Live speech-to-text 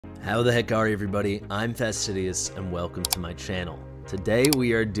How the heck are you, everybody? I'm Fastidious and welcome to my channel. Today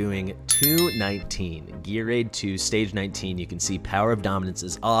we are doing 219, Gear Raid 2, Stage 19. You can see Power of Dominance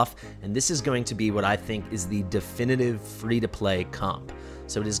is off, and this is going to be what I think is the definitive free-to-play comp.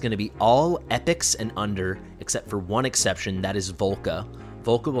 So it is going to be all epics and under, except for one exception, that is Volka.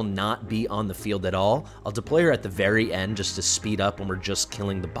 Volka will not be on the field at all. I'll deploy her at the very end just to speed up when we're just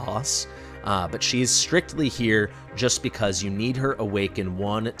killing the boss. But she is strictly here just because you need her awaken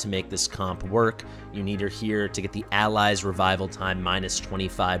 1 to make this comp work. You need her here to get the allies revival time minus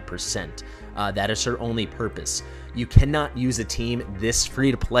 25%. That is her only purpose. You cannot use a team this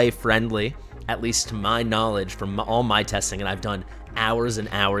free-to-play friendly, at least to my knowledge from all my testing, and I've done hours and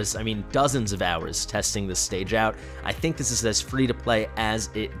hours, I mean dozens of hours testing this stage out. I think this is as free-to-play as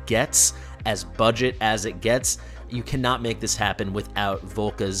it gets, as budget as it gets. You cannot make this happen without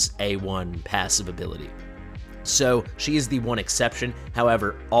Volka's A1 passive ability. So she is the one exception.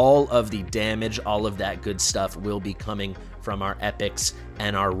 However, all of the damage, all of that good stuff will be coming from our epics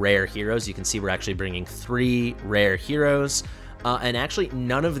and our rare heroes. You can see we're actually bringing 3 rare heroes. And actually,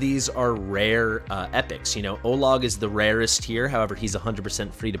 none of these are rare epics. You know, Olog is the rarest here. However, he's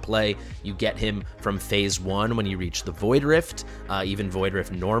 100% free to play. You get him from Phase 1 when you reach the Void Rift. Even Void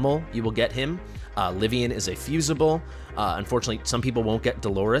Rift normal, you will get him. Livian is a fusible. Unfortunately, some people won't get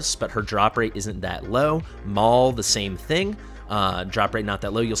Dolores, but her drop rate isn't that low. Maul, the same thing. Drop rate not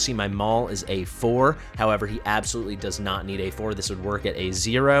that low. You'll see my Maul is A4. However, he absolutely does not need A4. This would work at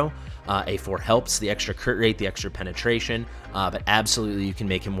A0. A4 helps, the extra crit rate, the extra penetration, but absolutely you can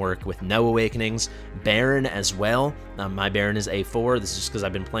make him work with no awakenings. Baron as well. My Baron is A4. This is just because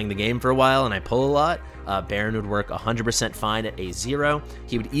I've been playing the game for a while and I pull a lot. Baron would work 100% fine at A0.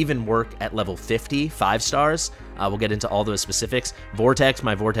 He would even work at level 50, 5 stars. We'll get into all those specifics. Vortex,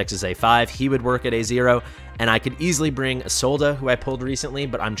 my Vortex is A5. He would work at A0. And I could easily bring Isolde, who I pulled recently,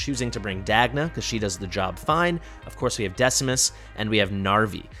 but I'm choosing to bring Dagna because she does the job fine. Of course, we have Decimus and we have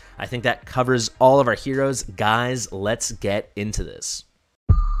Narvi. I think that covers all of our heroes. Guys, let's get into this.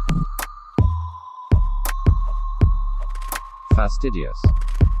 Fastidious.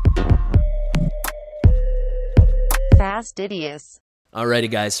 Fastidious.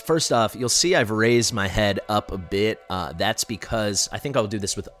 Alrighty guys, first off, you'll see I've raised my head up a bit. That's because I think I'll do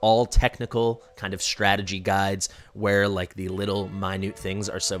this with all technical kind of strategy guides where like the little minute things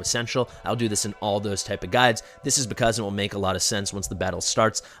are so essential. I'll do this in all those type of guides. This is because it will make a lot of sense once the battle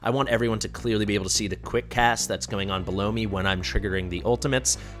starts. I want everyone to clearly be able to see the quick cast that's going on below me when I'm triggering the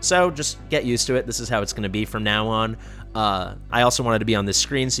ultimates. So just get used to it. This is how it's going to be from now on. I also wanted to be on this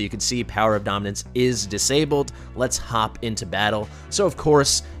screen so you can see Power of Dominance is disabled. Let's hop into battle. So of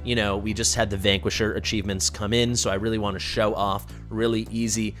course, you know, we just had the Vanquisher achievements come in, so I really want to show off really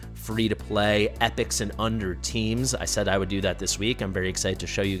easy, free-to-play epics and under teams. I said I would do that this week. I'm very excited to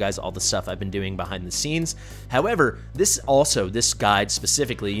show you guys all the stuff I've been doing behind the scenes. However, this guide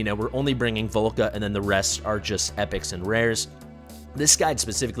specifically, you know, we're only bringing Volka and then the rest are just epics and rares. This guide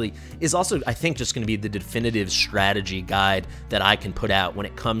specifically is also, I think, just going to be the definitive strategy guide that I can put out when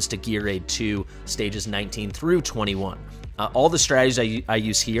it comes to Gear Raid 2, stages 19 through 21. All the strategies I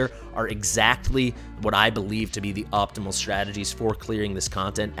use here are exactly what I believe to be the optimal strategies for clearing this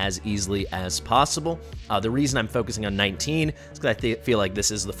content as easily as possible. The reason I'm focusing on 19 is because I feel like this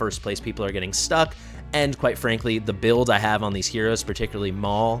is the first place people are getting stuck. And quite frankly, the build I have on these heroes, particularly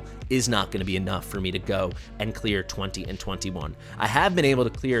Maul, is not going to be enough for me to go and clear 20 and 21. I have been able to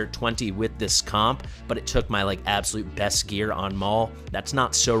clear 20 with this comp, but it took my like absolute best gear on Maul. That's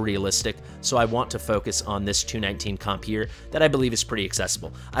not so realistic, so I want to focus on this 219 comp here that I believe is pretty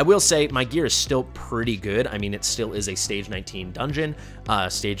accessible. I will say my gear is still pretty good. I mean, it still is a stage 19 dungeon,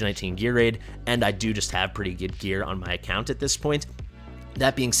 stage 19 gear raid, and I do just have pretty good gear on my account at this point.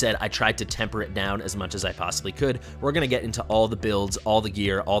 That being said, I tried to temper it down as much as I possibly could. We're going to get into all the builds, all the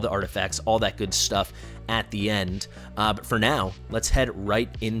gear, all the artifacts, all that good stuff at the end. But for now, let's head right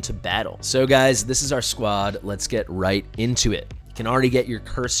into battle. So guys, this is our squad. Let's get right into it. You can already get your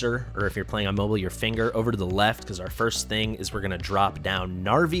cursor, or if you're playing on mobile, your finger over to the left, because our first thing is we're going to drop down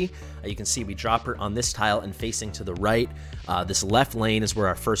Narvi. You can see we drop her on this tile and facing to the right. This left lane is where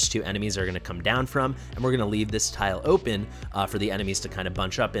our first 2 enemies are going to come down from, and we're going to leave this tile open for the enemies to kind of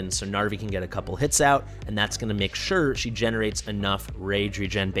bunch up in, so Narvi can get a couple hits out, and that's going to make sure she generates enough rage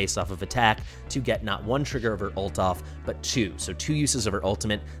regen based off of attack to get not 1 trigger of her ult off, but 2. So 2 uses of her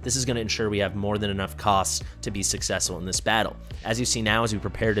ultimate. This is going to ensure we have more than enough costs to be successful in this battle. As you see now, as we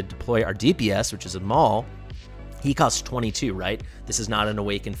prepare to deploy our DPS, which is a Maul, He costs 22, right? This is not an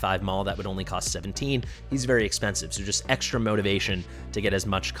Awaken 5 Maul. That would only cost 17. He's very expensive, so just extra motivation to get as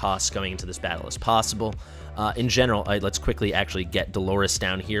much cost going into this battle as possible. In general, let's quickly actually get Dolores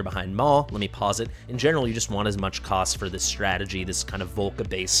down here behind Maul. Let me pause it. In general, you just want as much cost for this strategy, this kind of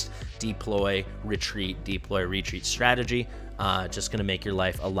Volka-based deploy, retreat strategy. Just going to make your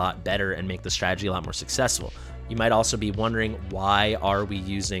life a lot better and make the strategy a lot more successful. You might also be wondering, why are we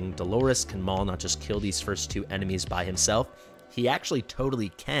using Dolores? Can Maul not just kill these first 2 enemies by himself? He actually totally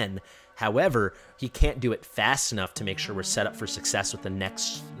can. However, he can't do it fast enough to make sure we're set up for success with the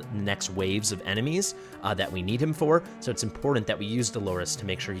next waves of enemies that we need him for. So it's important that we use Dolores to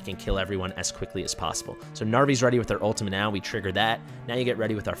make sure he can kill everyone as quickly as possible. So Narvi's ready with our ultimate now. We trigger that. Now you get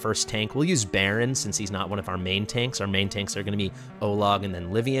ready with our first tank. We'll use Baron since he's not one of our main tanks. Our main tanks are going to be Olag and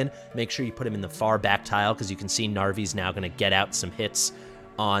then Livian. Make sure you put him in the far back tile because you can see Narvi's now going to get out some hits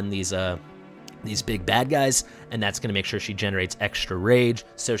on these big bad guys, and that's going to make sure she generates extra rage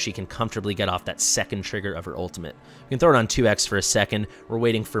so she can comfortably get off that second trigger of her ultimate. We can throw it on 2x for a second. We're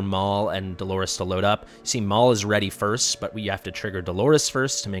waiting for Maul and Dolores to load up. You see, Maul is ready first, but we have to trigger Dolores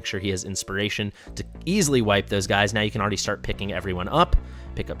first to make sure he has inspiration to easily wipe those guys. Now you can already start picking everyone up.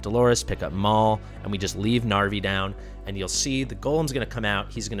 Pick up Dolores, pick up Maul, and we just leave Narvi down, and you'll see the Golem's going to come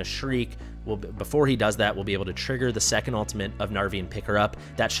out. He's going to shriek. Before he does that, we'll be able to trigger the second ultimate of Narvi and pick her up.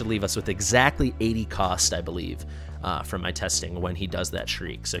 That should leave us with exactly 80 cost, I believe, from my testing when he does that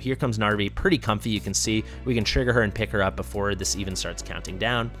shriek. So here comes Narvi, pretty comfy. You can see we can trigger her and pick her up before this even starts counting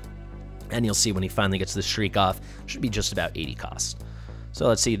down. And you'll see when he finally gets the shriek off, should be just about 80 cost. So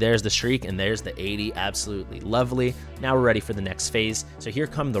let's see, there's the shriek and there's the 80, absolutely lovely. Now we're ready for the next phase. So here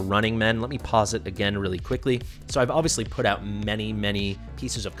come the running men. Let me pause it again really quickly. So I've obviously put out many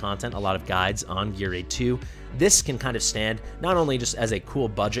pieces of content, a lot of guides on Gear Raid 2. This can kind of stand not only just as a cool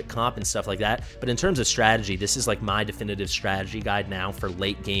budget comp and stuff like that, but in terms of strategy, this is like my definitive strategy guide now for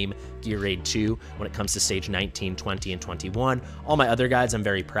late game Gear Raid 2 when it comes to stage 19, 20, and 21. All my other guides I'm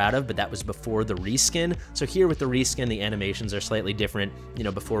very proud of, but that was before the reskin. So here with the reskin, the animations are slightly different. You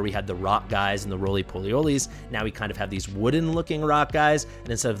know, before we had the rock guys and the roly-poliolis, now we kind of have these wooden-looking rock guys, and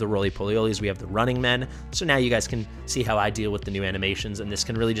instead of the roly-poliolis, we have the running men. So now you guys can see how I deal with the new animations, and this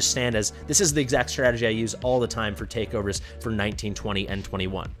can really just stand as, this is the exact strategy I use all the time for takeovers for 19, 20, and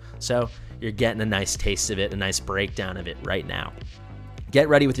 21. So you're getting a nice taste of it, a nice breakdown of it right now. Get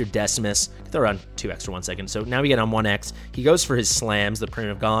ready with your Decimus. Throw on 2x for 1 second. So now we get on 1x. He goes for his slams, the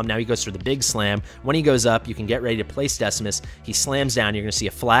primitive golem. Now he goes for the big slam. When he goes up, you can get ready to place Decimus. He slams down. You're going to see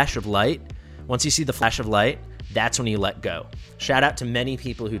a flash of light. Once you see the flash of light, that's when you let go. Shout out to many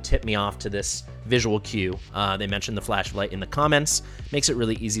people who tipped me off to this visual cue. They mentioned the flash of light in the comments. Makes it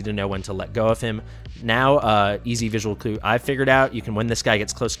really easy to know when to let go of him. Now, easy visual clue I've figured out. You can, when this guy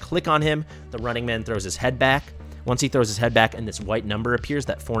gets close, click on him. The running man throws his head back. Once he throws his head back and this white number appears,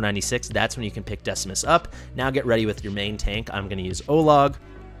 that 496, that's when you can pick Decimus up. Now get ready with your main tank. I'm going to use Olag,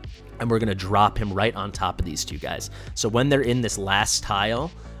 and we're going to drop him right on top of these two guys. So when they're in this last tile,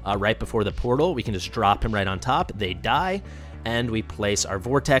 right before the portal, we can just drop him right on top. They die, and we place our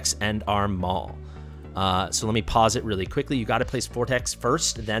Vortex and our Maul. So let me pause it really quickly. You got to place Vortex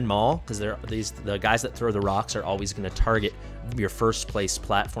first, then Maul, because the guys that throw the rocks are always going to target your first place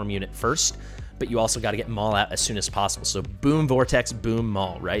platform unit first. But you also got to get Maul out as soon as possible. So boom Vortex, boom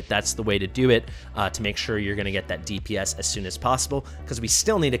Maul, right? That's the way to do it to make sure you're going to get that DPS as soon as possible, because we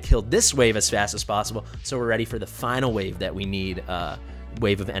still need to kill this wave as fast as possible so we're ready for the final wave that we need,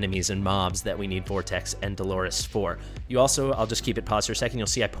 wave of enemies and mobs that we need Vortex and Dolores for. You also, I'll just keep it paused for a second, you'll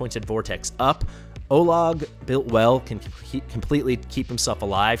see I pointed Vortex up. Olag, built well, can completely keep himself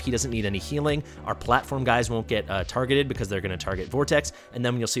alive. He doesn't need any healing. Our platform guys won't get targeted because they're going to target Vortex. And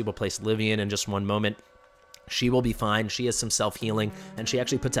then you'll see we'll place Livian in just one moment. She will be fine. She has some self-healing, and she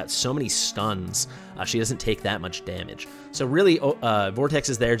actually puts out so many stuns. She doesn't take that much damage. So really, Vortex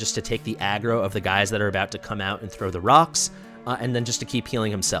is there just to take the aggro of the guys that are about to come out and throw the rocks. And then just to keep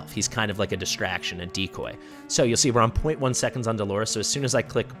healing himself. He's kind of like a distraction, a decoy. So you'll see we're on 0.1 seconds on Dolores. So as soon as I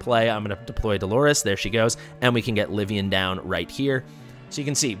click play, I'm going to deploy Dolores. There she goes. And we can get Livian down right here. So you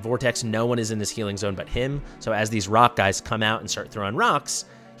can see Vortex, no one is in this healing zone but him. So as these rock guys come out and start throwing rocks,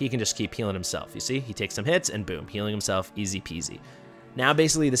 he can just keep healing himself. You see, he takes some hits and boom, healing himself, easy peasy. Now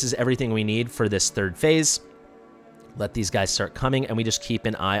basically this is everything we need for this third phase. Let these guys start coming, and we just keep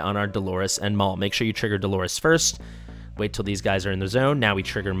an eye on our Dolores and Maul. Make sure you trigger Dolores first. Wait till these guys are in the zone. Now we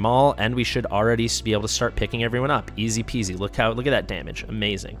trigger Maul, and we should already be able to start picking everyone up. Easy peasy. Look at that damage.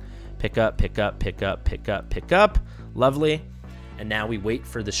 Amazing. Pick up, pick up, pick up, pick up, pick up. Lovely. And now we wait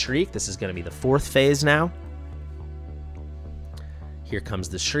for the shriek. This is going to be the fourth phase now. Here comes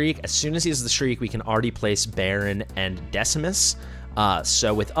the Shriek. As soon as he has the Shriek, we can already place Baron and Decimus.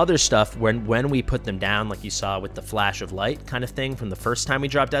 So with other stuff, when we put them down, like you saw with the flash of light kind of thing from the first time we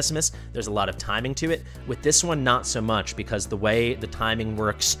dropped Decimus, there's a lot of timing to it. With this one, not so much, because the way the timing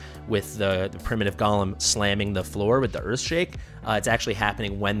works with the primitive golem slamming the floor with the Earthshake, it's actually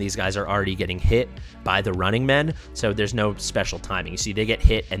happening when these guys are already getting hit by the running men. So there's no special timing. You see, they get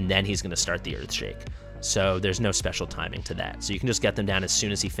hit and then he's going to start the Earthshake. So there's no special timing to that. So you can just get them down as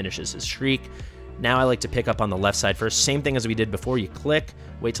soon as he finishes his Shriek. Now I like to pick up on the left side first. Same thing as we did before. You click,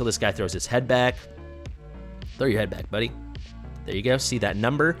 wait till this guy throws his head back. Throw your head back, buddy. There you go. See that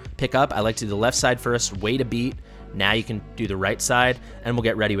number? Pick up. I like to do the left side first. Wait a beat. Now you can do the right side, and we'll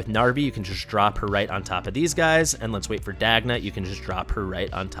get ready with Narvi. You can just drop her right on top of these guys, and let's wait for Dagna. You can just drop her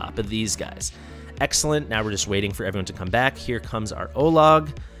right on top of these guys. Excellent. Now we're just waiting for everyone to come back. Here comes our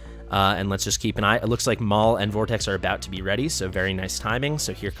Olog. And let's just keep an eye. It looks like Maul and Vortex are about to be ready, so very nice timing.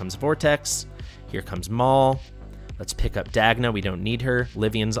 So here comes Vortex. Here comes Maul. Let's pick up Dagna. We don't need her.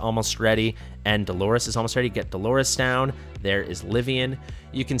 Livian's almost ready, and Dolores is almost ready. Get Dolores down. There is Livian.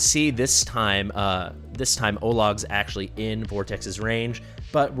 You can see this time Olog's actually in Vortex's range,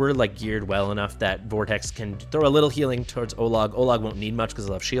 but we're like geared well enough that Vortex can throw a little healing towards Olog. Olog won't need much because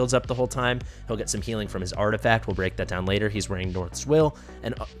he'll have shields up the whole time. He'll get some healing from his artifact. We'll break that down later. He's wearing North's Will,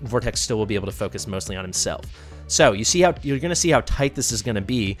 and Vortex still will be able to focus mostly on himself. So you see how you're going to see how tight this is going to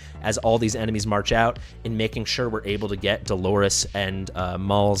be as all these enemies march out, in making sure we're able to get Dolores and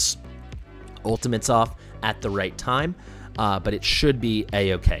Maul's ultimates off at the right time. But it should be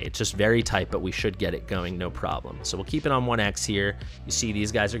a-okay. It's just very tight, but we should get it going, no problem. So we'll keep it on 1x here. You see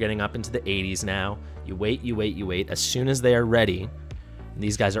these guys are getting up into the 80s now. You wait, you wait, you wait. As soon as they are ready,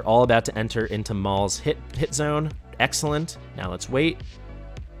 these guys are all about to enter into Maul's hit zone. Excellent. Now let's wait.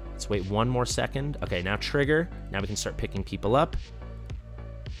 Let's wait one more second. Okay, now trigger. Now we can start picking people up.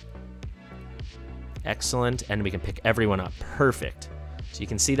 Excellent. And we can pick everyone up. Perfect. So you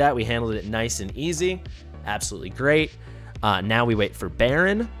can see that we handled it nice and easy. Absolutely great. Now we wait for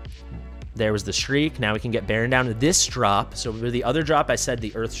Baron. There was the Shriek. Now we can get Baron down to this drop. So with the other drop, I said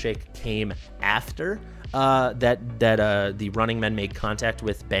the Earthshake came after the running men made contact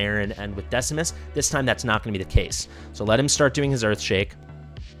with Baron and with Decimus. This time, that's not going to be the case. So let him start doing his Earthshake.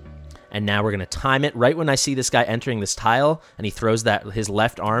 And now we're going to time it right when I see this guy entering this tile, and he throws his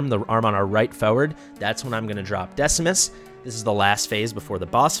left arm, the arm on our right forward. That's when I'm going to drop Decimus. This is the last phase before the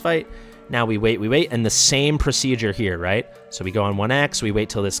boss fight. Now we wait, and the same procedure here, right? So we go on 1x, we wait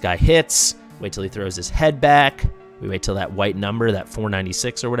till this guy hits, wait till he throws his head back, we wait till that white number, that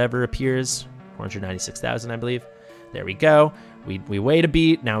 496 or whatever appears, 496,000, I believe. There we go. We wait a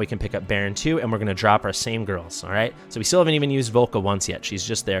beat. Now we can pick up Baron 2, and we're going to drop our same girls, all right? So we still haven't even used Volka once yet. She's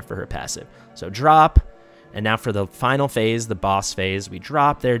just there for her passive. So drop, and now for the final phase, the boss phase, we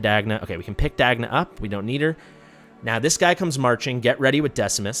drop there Dagna. Okay, we can pick Dagna up. We don't need her. Now this guy comes marching. Get ready with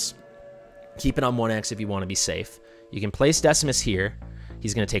Decimus. Keep it on 1x if you want to be safe. You can place Decimus here.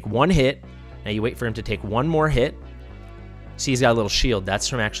 He's going to take one hit. Now you wait for him to take one more hit. See, he's got a little shield. That's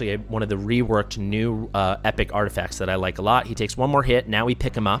from actually one of the reworked new epic artifacts that I like a lot. He takes one more hit. Now we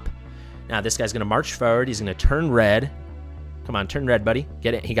pick him up. Now this guy's going to march forward. He's going to turn red. Come on, turn red, buddy.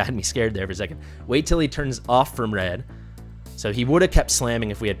 Get it? He got me scared there for a second. Wait till he turns off from red. So he would have kept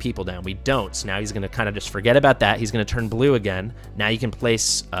slamming if we had people down. We don't. So now he's going to kind of just forget about that. He's going to turn blue again. Now you can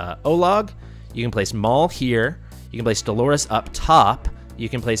place Olog. You can place Maul here. You can place Dolores up top. You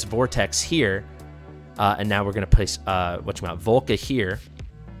can place Vortex here. And now we're going to place Volka here.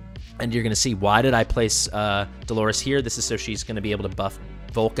 And you're going to see, why did I place Dolores here? This is so she's going to be able to buff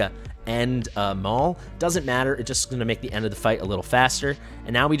Volka and Maul. Doesn't matter. It's just going to make the end of the fight a little faster.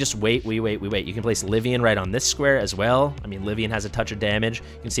 And now we just wait, we wait. You can place Livian right on this square as well. I mean, Livian has a touch of damage.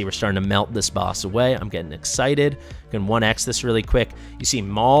 You can see we're starting to melt this boss away. I'm getting excited. You can 1x this really quick. You see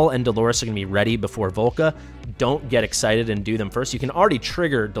Maul and Dolores are going to be ready before Volka. Don't get excited and do them first. You can already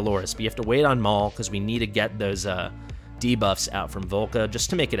trigger Dolores, but you have to wait on Maul because we need to get those debuffs out from Volka just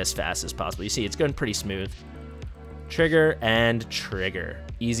to make it as fast as possible. You see, it's going pretty smooth. Trigger and trigger.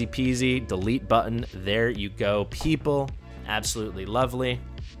 Easy peasy. Delete button. There you go, people. Absolutely lovely.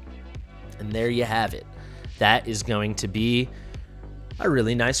 And there you have it. That is going to be a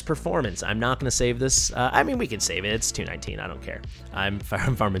really nice performance. I'm not going to save this. I mean, we can save it. It's 219. I don't care. I'm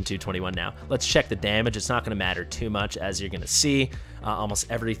farming 221 now. Let's check the damage. It's not going to matter too much, as you're going to see.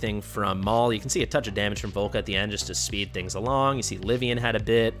 Almost everything from Maul. You can see a touch of damage from Volka at the end just to speed things along. You see Livian had a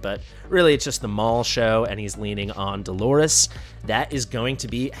bit, but really it's just the Maul show, and he's leaning on Dolores. That is going to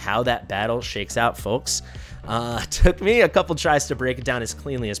be how that battle shakes out, folks. Took me a couple tries to break it down as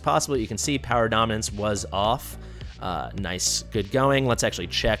cleanly as possible. You can see power dominance was off. Nice, good going. Let's actually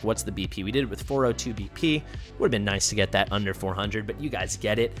check what's the BP. We did it with 402 BP. Would have been nice to get that under 400, but you guys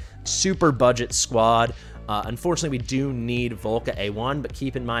get it. Super budget squad. Unfortunately, we do need Volka A1, but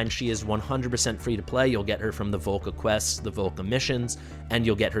keep in mind she is 100% free to play. You'll get her from the Volka quests, the Volka missions, and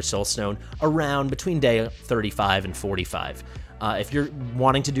you'll get her Soulstone around between day 35 and 45. If you're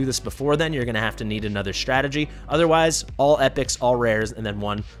wanting to do this before then, you're going to have to need another strategy. Otherwise, all epics, all rares, and then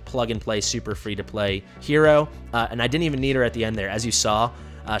one plug-and-play, super free-to-play hero. And I didn't even need her at the end there. As you saw,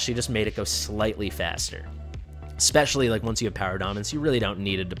 she just made it go slightly faster. Especially like once you have power dominance, you really don't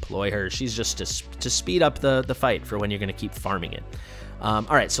need to deploy her. She's just to speed up the fight for when you're going to keep farming it. All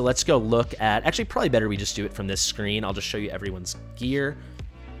right, so let's go look at... Actually, probably better we just do it from this screen. I'll just show you everyone's gear.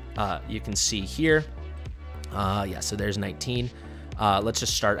 You can see here. Yeah, so there's 19. Let's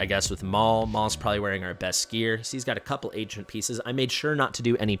just start, I guess, with Maul. Maul's probably wearing our best gear. So he's got a couple ancient pieces. I made sure not to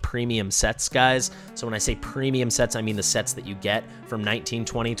do any premium sets, guys. So when I say premium sets, I mean the sets that you get from 19,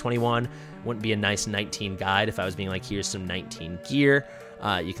 20, 21. Wouldn't be a nice 19 guide if I was being like, here's some 19 gear.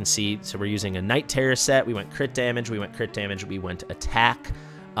 You can see, so we're using a Night Terror set. We went crit damage, we went attack.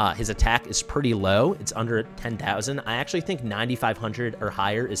 His attack is pretty low. It's under 10,000. I actually think 9,500 or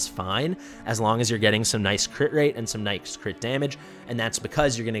higher is fine as long as you're getting some nice crit rate and some nice crit damage, and that's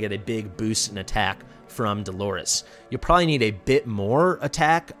because you're going to get a big boost in attack from Dolores. You'll probably need a bit more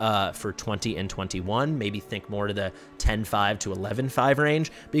attack for 20 and 21. Maybe think more to the 10.5 to 11.5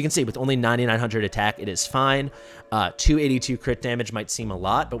 range. But you can see with only 9,900 attack, it is fine. 282 crit damage might seem a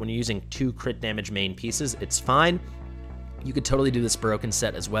lot, but when you're using 2 crit damage main pieces, it's fine. You could totally do this broken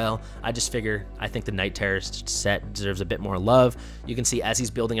set as well. I think the Night Terrorist set deserves a bit more love. You can see as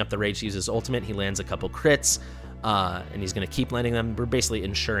he's building up the rage to use his ultimate, he lands a couple crits, and he's going to keep landing them. We're basically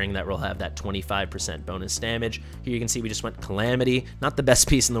ensuring that we'll have that 25% bonus damage. Here you can see we just went Calamity. Not the best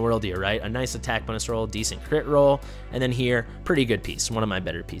piece in the world here, right? A nice attack bonus roll, decent crit roll, and then here, pretty good piece, one of my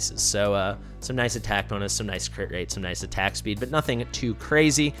better pieces. So some nice attack bonus, some nice crit rate, some nice attack speed, but nothing too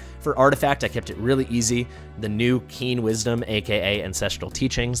crazy. For Artifact, I kept it really easy. The new Keen Wisdom, aka Ancestral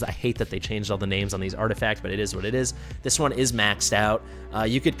Teachings. I hate that they changed all the names on these artifacts, but it is what it is. This one is maxed out.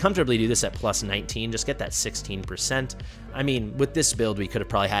 You could comfortably do this at plus 19, just get that 16%. I mean, with this build, we could have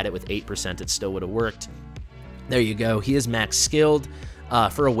probably had it with 8%, it still would have worked. There you go, he is max skilled.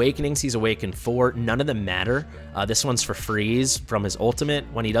 For Awakenings, he's Awakened 4. None of them matter. This one's for freeze from his ultimate.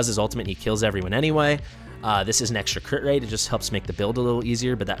 When he does his ultimate, he kills everyone anyway. This is an extra crit rate. It just helps make the build a little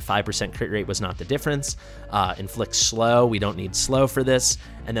easier, but that 5% crit rate was not the difference. Inflict slow. We don't need slow for this.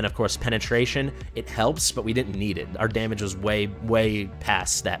 And then, of course, penetration. It helps, but we didn't need it. Our damage was way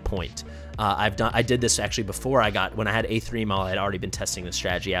past that point. I did this actually before when I had A3 Maul, I had already been testing this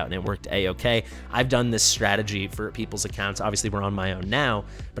strategy out and it worked a-okay. I've done this strategy for people's accounts. Obviously, we're on my own now,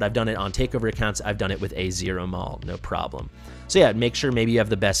 but I've done it on takeover accounts. I've done it with A0 Maul, no problem. So yeah, make sure maybe you have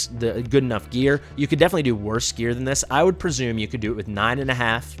the good enough gear. You could definitely do worse gear than this. I would presume you could do it with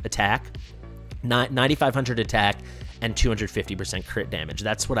 9.5 attack, 9,500 attack, and 250% crit damage.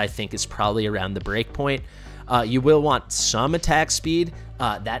 That's what I think is probably around the break point. You will want some attack speed.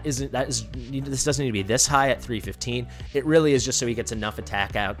 This doesn't need to be this high at 315. It really is just so he gets enough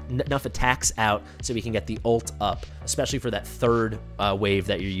attacks out so we can get the ult up, especially for that third wave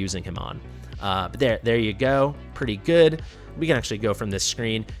that you're using him on. But there you go, pretty good. We can actually go from this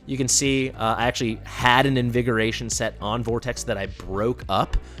screen. You can see I actually had an invigoration set on Vortex that I broke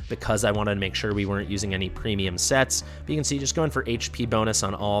up because I wanted to make sure we weren't using any premium sets. But you can see just going for HP bonus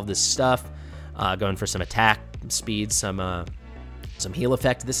on all of this stuff, going for some attack speed, some heal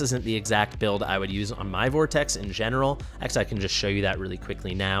effect. This isn't the exact build I would use on my Vortex in general. Actually, I can just show you that really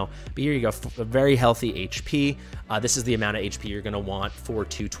quickly now. But here you go, a very healthy HP. This is the amount of HP you're going to want for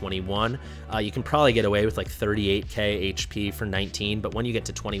 221. You can probably get away with like 38k HP for 19, but when you get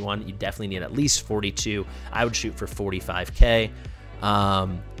to 21, you definitely need at least 42. I would shoot for 45k.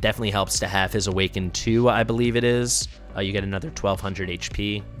 Definitely helps to have his Awaken 2, I believe it is. You get another 1200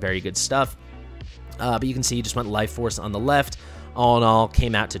 HP. Very good stuff. But you can see you just went Life Force on the left. All in all,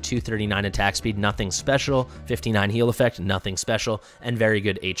 came out to 239 attack speed, nothing special, 59 heal effect, nothing special, and very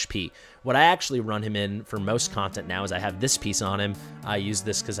good HP. What I actually run him in for most content now is I have this piece on him. I use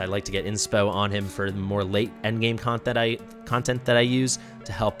this because I like to get inspo on him for the more late endgame content that I use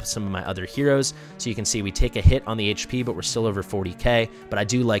to help some of my other heroes. So you can see we take a hit on the HP, but we're still over 40k, but I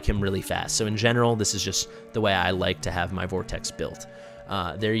do like him really fast. So in general, this is just the way I like to have my Vortex built.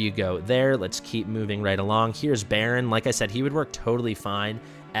 There you go there. Let's keep moving right along. Here's Baron. Like I said, he would work totally fine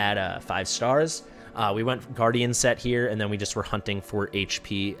at 5 stars. We went Guardian set here, and then we just were hunting for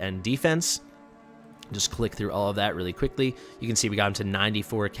HP and defense. Just click through all of that really quickly. You can see we got him to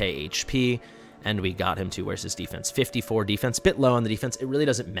 94k HP, and we got him to, where's his defense? 54 defense, bit low on the defense. It really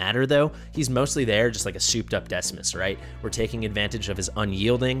doesn't matter though. He's mostly there just like a souped up Decimus, right? We're taking advantage of his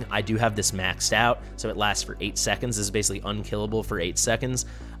unyielding. I do have this maxed out, so it lasts for 8 seconds. This is basically unkillable for 8 seconds.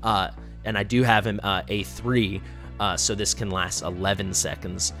 And I do have him A3, so this can last 11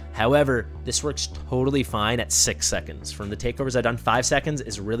 seconds. However, this works totally fine at 6 seconds. From the takeovers I've done, 5 seconds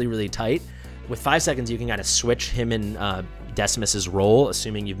is really, really tight. With 5 seconds, you can kind of switch him in Decimus's role,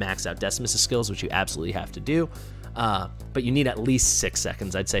 assuming you've maxed out Decimus's skills, which you absolutely have to do. But you need at least 6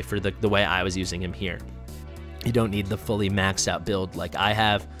 seconds, I'd say, for the way I was using him here. You don't need the fully maxed out build like I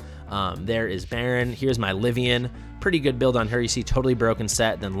have. There is Baron. Here's my Livian. Pretty good build on her. You see totally broken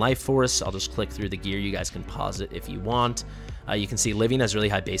set, then Life Force. I'll just click through the gear. You guys can pause it if you want. You can see Livian has really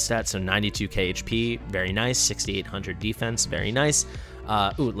high base stats, so 92k HP, very nice. 6800 defense, very nice.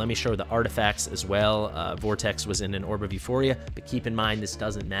 Ooh, let me show the artifacts as well. Vortex was in an Orb of Euphoria, but keep in mind this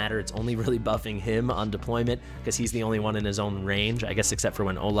doesn't matter. It's only really buffing him on deployment because he's the only one in his own range, I guess, except for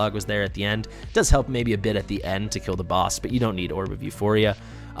when Olag was there at the end. It does help maybe a bit at the end to kill the boss, but you don't need Orb of Euphoria.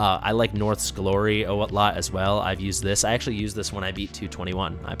 I like North's Glory a lot as well. I've used this. I actually used this when I beat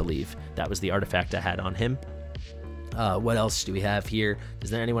 221, I believe. That was the artifact I had on him. What else do we have here? Is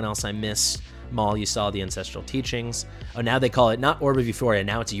there anyone else I missed? Maul, you saw the Ancestral Teachings. Oh, now they call it not Orb of Euphoria.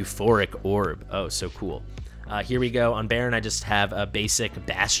 Now it's a Euphoric Orb. Oh, so cool. Here we go. On Baron, I just have a basic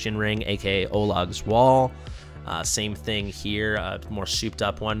Bastion Ring, aka Olag's Wall. Same thing here, more souped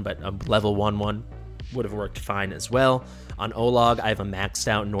up one, but a level 1 one would have worked fine as well. On Olag, I have a maxed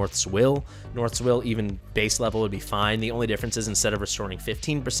out North's Will. North's Will, even base level, would be fine. The only difference is instead of restoring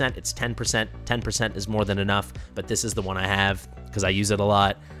 15%, it's 10%. 10% is more than enough, but this is the one I have because I use it a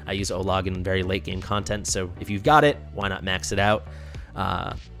lot. I use Olag in very late game content, so if you've got it, why not max it out?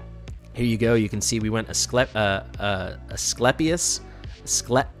 Here you go. You can see we went Asclepius.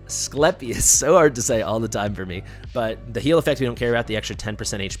 Asclepius, so hard to say all the time for me, but the heal effect we don't care about. The extra 10%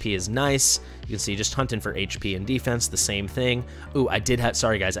 HP is nice. You can see just hunting for HP and defense, the same thing. Ooh, I did have,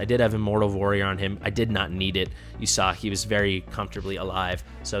 sorry guys, I did have Immortal Warrior on him. I did not need it. You saw he was very comfortably alive,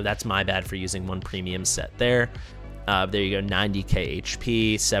 so that's my bad for using one premium set there. There you go, 90k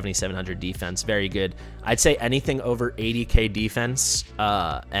HP, 7700 defense, very good. I'd say anything over 80k defense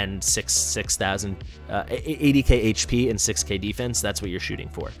and 80k HP and 6k defense, that's what you're shooting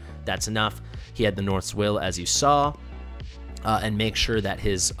for. That's enough. He had the North's Will, as you saw, and make sure that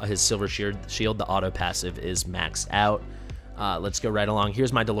his Silver Shield, the auto passive, is maxed out. Let's go right along.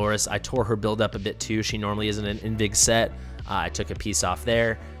 Here's my Dolores. I tore her build up a bit too. She normally isn't an Invig set. I took a piece off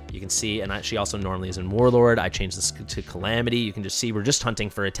there. You can see, and she also normally is in Warlord. I changed this to Calamity. You can just see we're just hunting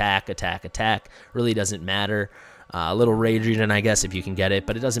for attack, attack, attack. Really doesn't matter. A little Rage Regen, I guess, if you can get it,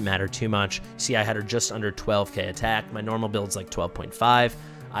 but it doesn't matter too much. See, I had her just under 12k attack. My normal build's like 12.5.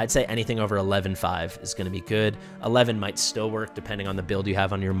 I'd say anything over 11.5 is going to be good. 11 might still work depending on the build you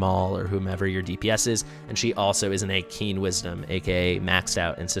have on your Maul or whomever your DPS is. And she also is in a Keen Wisdom, aka maxed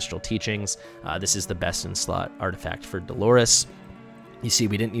out Ancestral Teachings. This is the best in slot artifact for Dolores. You see,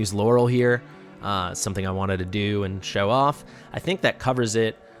 we didn't use Laurel here, something I wanted to do and show off. I think that covers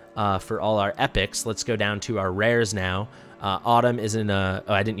it for all our epics. Let's go down to our rares now. Autumn is in a...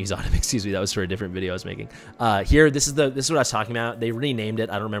 Oh, I didn't use Autumn, excuse me. That was for a different video I was making. Here, this is what I was talking about. They renamed it.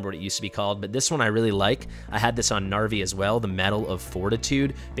 I don't remember what it used to be called, but this one I really like. I had this on Narvi as well, the Medal of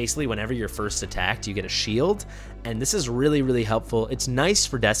Fortitude. Basically, whenever you're first attacked, you get a shield, and this is really, really helpful. It's nice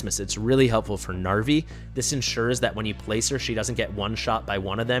for Decimus. It's really helpful for Narvi. This ensures that when you place her, she doesn't get one shot by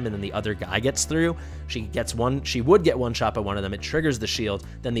one of them, and then the other guy gets through. She would get one shot by one of them. It triggers the shield,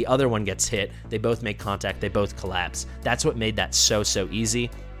 then the other one gets hit. They both make contact. They both collapse. That's what made that so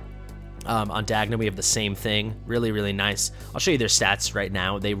easy. On Dagna, we have the same thing. Really, really nice. I'll show you their stats right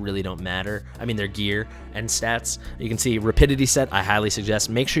now. They really don't matter. I mean, their gear and stats. You can see Rapidity set. I highly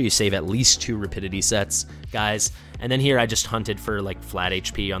suggest make sure you save at least 2 Rapidity sets, guys. And then here I just hunted for like flat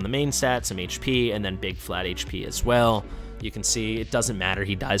HP on the main stat, some HP, and then big flat HP as well. You can see it doesn't matter.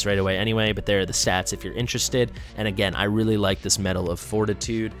 He dies right away anyway, but there are the stats if you're interested. And again, I really like this Medal of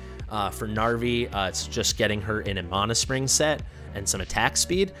Fortitude. For Narvi, it's just getting her in a Mana Spring set and some attack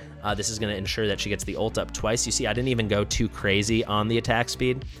speed. This is going to ensure that she gets the ult up twice. You see, I didn't even go too crazy on the attack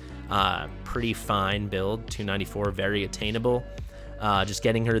speed. Pretty fine build, 294, very attainable. Just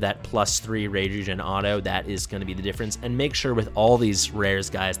getting her that +3 Rage Regen auto, that is going to be the difference. And make sure with all these rares,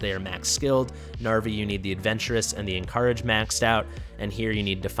 guys, they are max skilled. Narvi, you need the Adventurous and the Encourage maxed out. And here you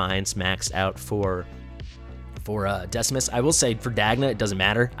need Defiance maxed out for for Decimus. I will say for Dagna, it doesn't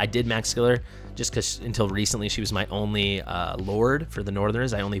matter. I did max skill her just because until recently she was my only Lord for the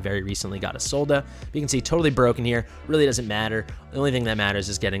Northerners. I only very recently got a Solda. But you can see totally broken here. Really doesn't matter. The only thing that matters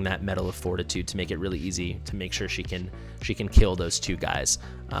is getting that Medal of Fortitude to make it really easy to make sure she can kill those two guys.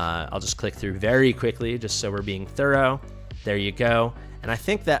 I'll just click through very quickly just so we're being thorough. There you go. And I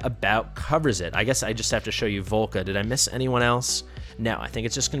think that about covers it. I guess I just have to show you Volka. Did I miss anyone else? No, I think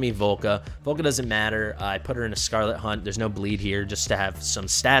it's just going to be Volka. Volka doesn't matter. I put her in a Scarlet Hunt. There's no bleed here just to have some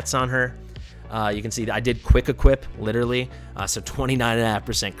stats on her. You can see that I did quick equip, literally. So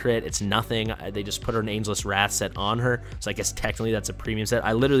 29.5% crit. It's nothing. They just put her an Angelus Wrath set on her. So I guess technically that's a premium set.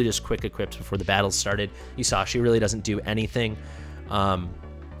 I literally just quick equipped before the battle started. You saw she really doesn't do anything.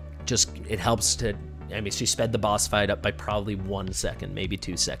 Just it helps to... I mean, she sped the boss fight up by probably 1 second, maybe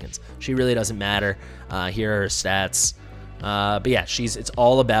 2 seconds. She really doesn't matter. Here are her stats. But yeah, it's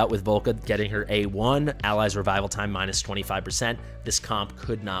all about with Volka getting her A1, allies revival time minus 25%. This comp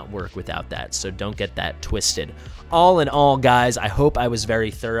could not work without that, so don't get that twisted. All in all, guys, I hope I was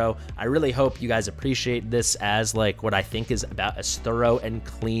very thorough. I really hope you guys appreciate this as like what I think is about as thorough and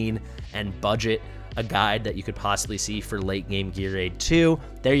clean and budget a guide that you could possibly see for late game Gear Raid 2.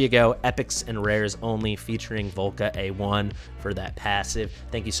 There you go, epics and rares only, featuring Volka A1 for that passive.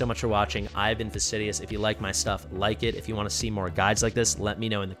 Thank you so much for watching. I've been Fastidious. If you like my stuff, like it. If you want to see more guides like this, let me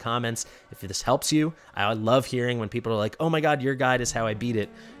know in the comments. If this helps you, I love hearing when people are like, oh my god, your guide is how I beat it.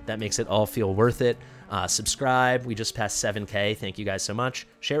 That makes it all feel worth it. Subscribe. We just passed 7K. Thank you guys so much.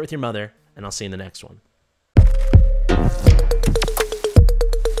 Share it with your mother, and I'll see you in the next one.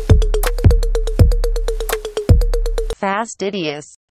 Fastidious.